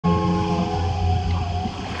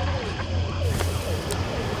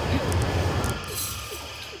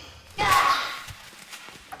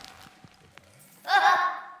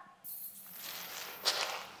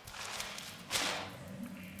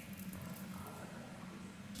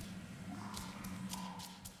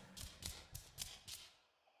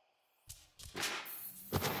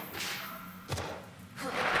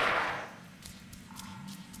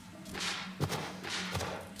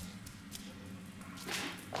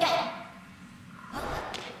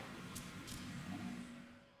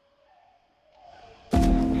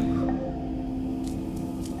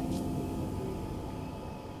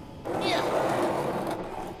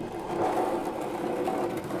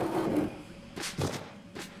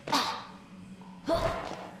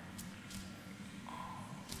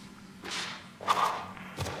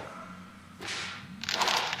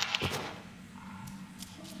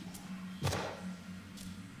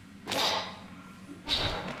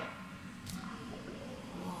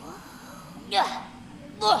Radio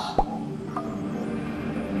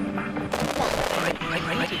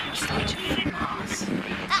station from Mars.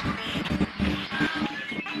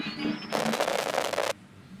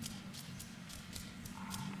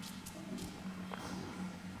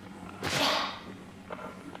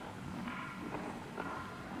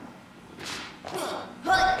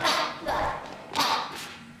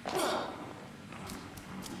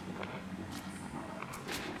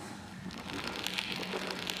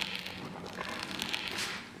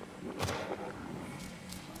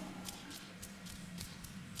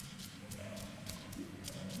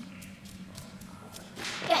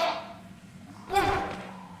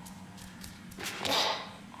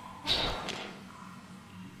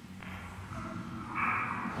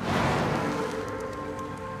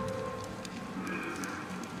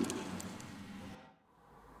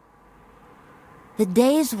 The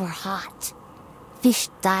days were hot. Fish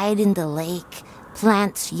died in the lake,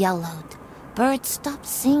 plants yellowed, birds stopped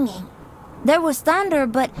singing. There was thunder,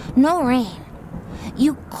 but no rain.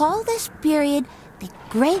 You call this period the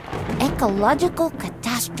Great Ecological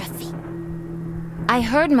Catastrophe. I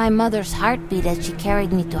heard my mother's heartbeat as she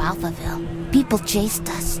carried me to Alphaville. People chased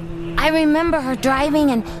us. I remember her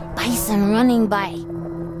driving and bison running by.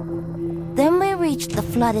 Then we reached the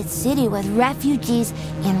flooded city with refugees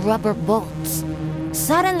in rubber boats.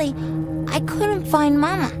 Suddenly, I couldn't find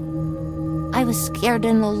Mama. I was scared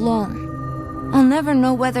and alone. I'll never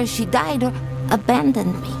know whether she died or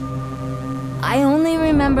abandoned me. I only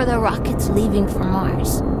remember the rockets leaving for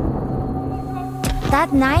Mars.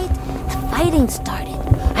 That night, the fighting started.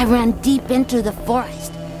 I ran deep into the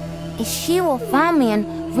forest. A she-wolf found me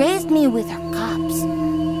and raised me with her cubs.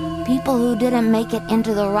 People who didn't make it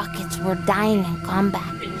into the rockets were dying in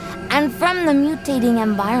combat and from the mutating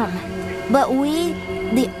environment. But we,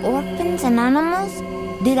 the orphans and animals,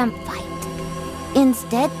 didn't fight.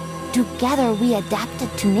 Instead, together we adapted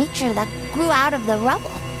to nature that grew out of the rubble.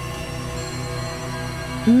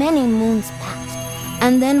 Many moons passed,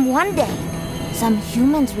 and then one day, some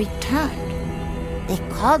humans returned. They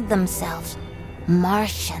called themselves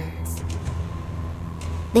Martians.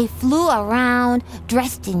 They flew around,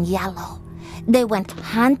 dressed in yellow. They went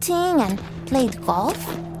hunting and played golf.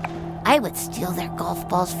 I would steal their golf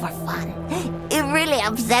balls for fun. It really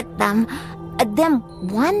upset them. Then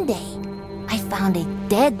one day, I found a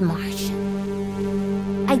dead Martian.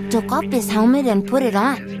 I took off his helmet and put it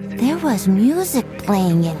on. There was music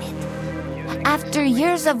playing in it. After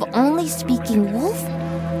years of only speaking wolf,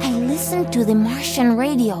 I listened to the Martian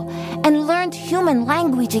radio and learned human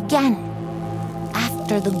language again.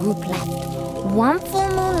 After the group left, one full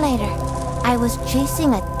moon later, I was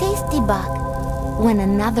chasing a tasty bug when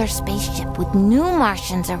another spaceship with new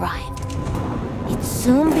Martians arrived. It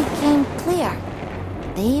soon became clear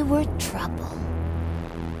they were trouble.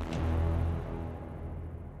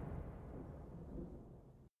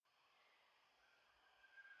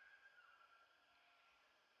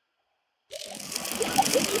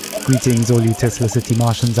 Greetings all you Tesla City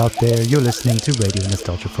Martians out there. You're listening to Radio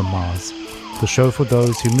Nostalgia from Mars, the show for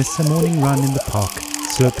those who miss a morning run in the park,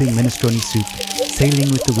 slurping minestrone soup,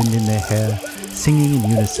 sailing with the wind in their hair, singing in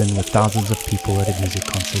unison with thousands of people at a music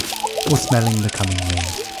concert, or smelling the coming rain.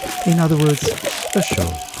 In other words, a show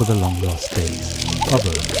for the long lost days of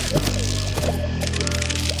Earth.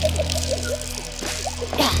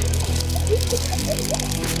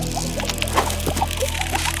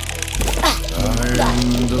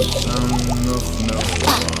 I'm the son of no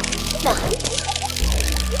one.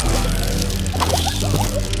 I'm the son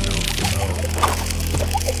of no one.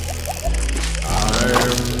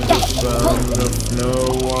 I'm the son of no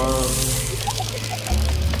one.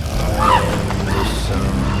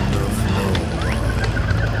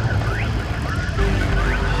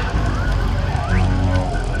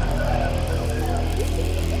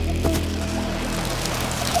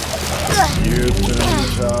 You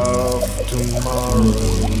think of tomorrow.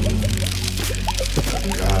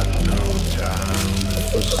 Got no time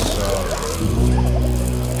for sorrow.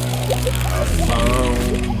 I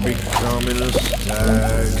found becoming a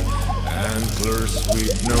stag, antlers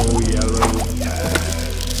with no yellow tag.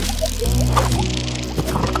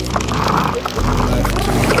 Left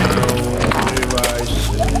to my own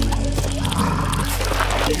devices,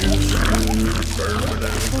 used to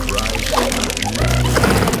permanent crisis.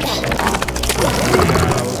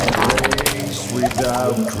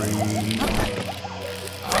 Without grace, without greed,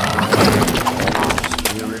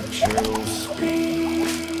 spiritual speed.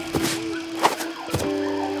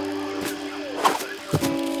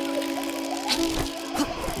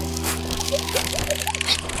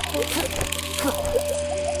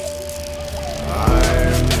 I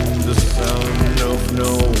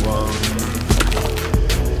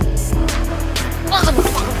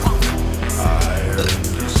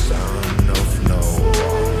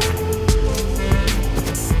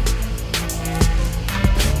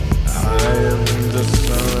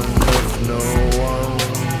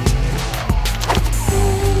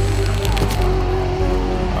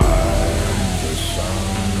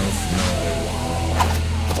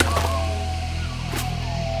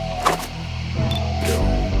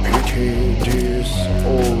hideous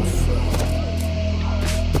orphan.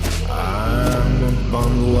 I'm a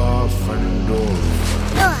bundle of endorphins.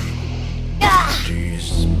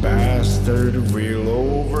 This bastard will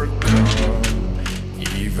overcome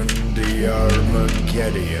even the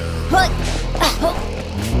Armageddon.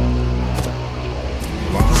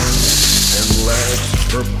 Launch and let's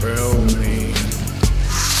propel me.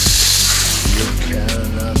 You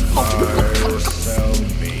cannot fire or sell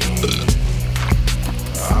me.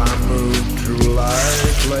 I move through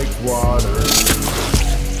life like water.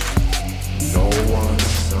 No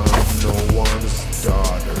one's son, no one's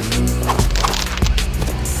daughter.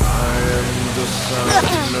 I am the son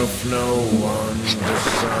of no one, the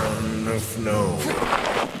son of no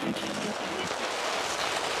one.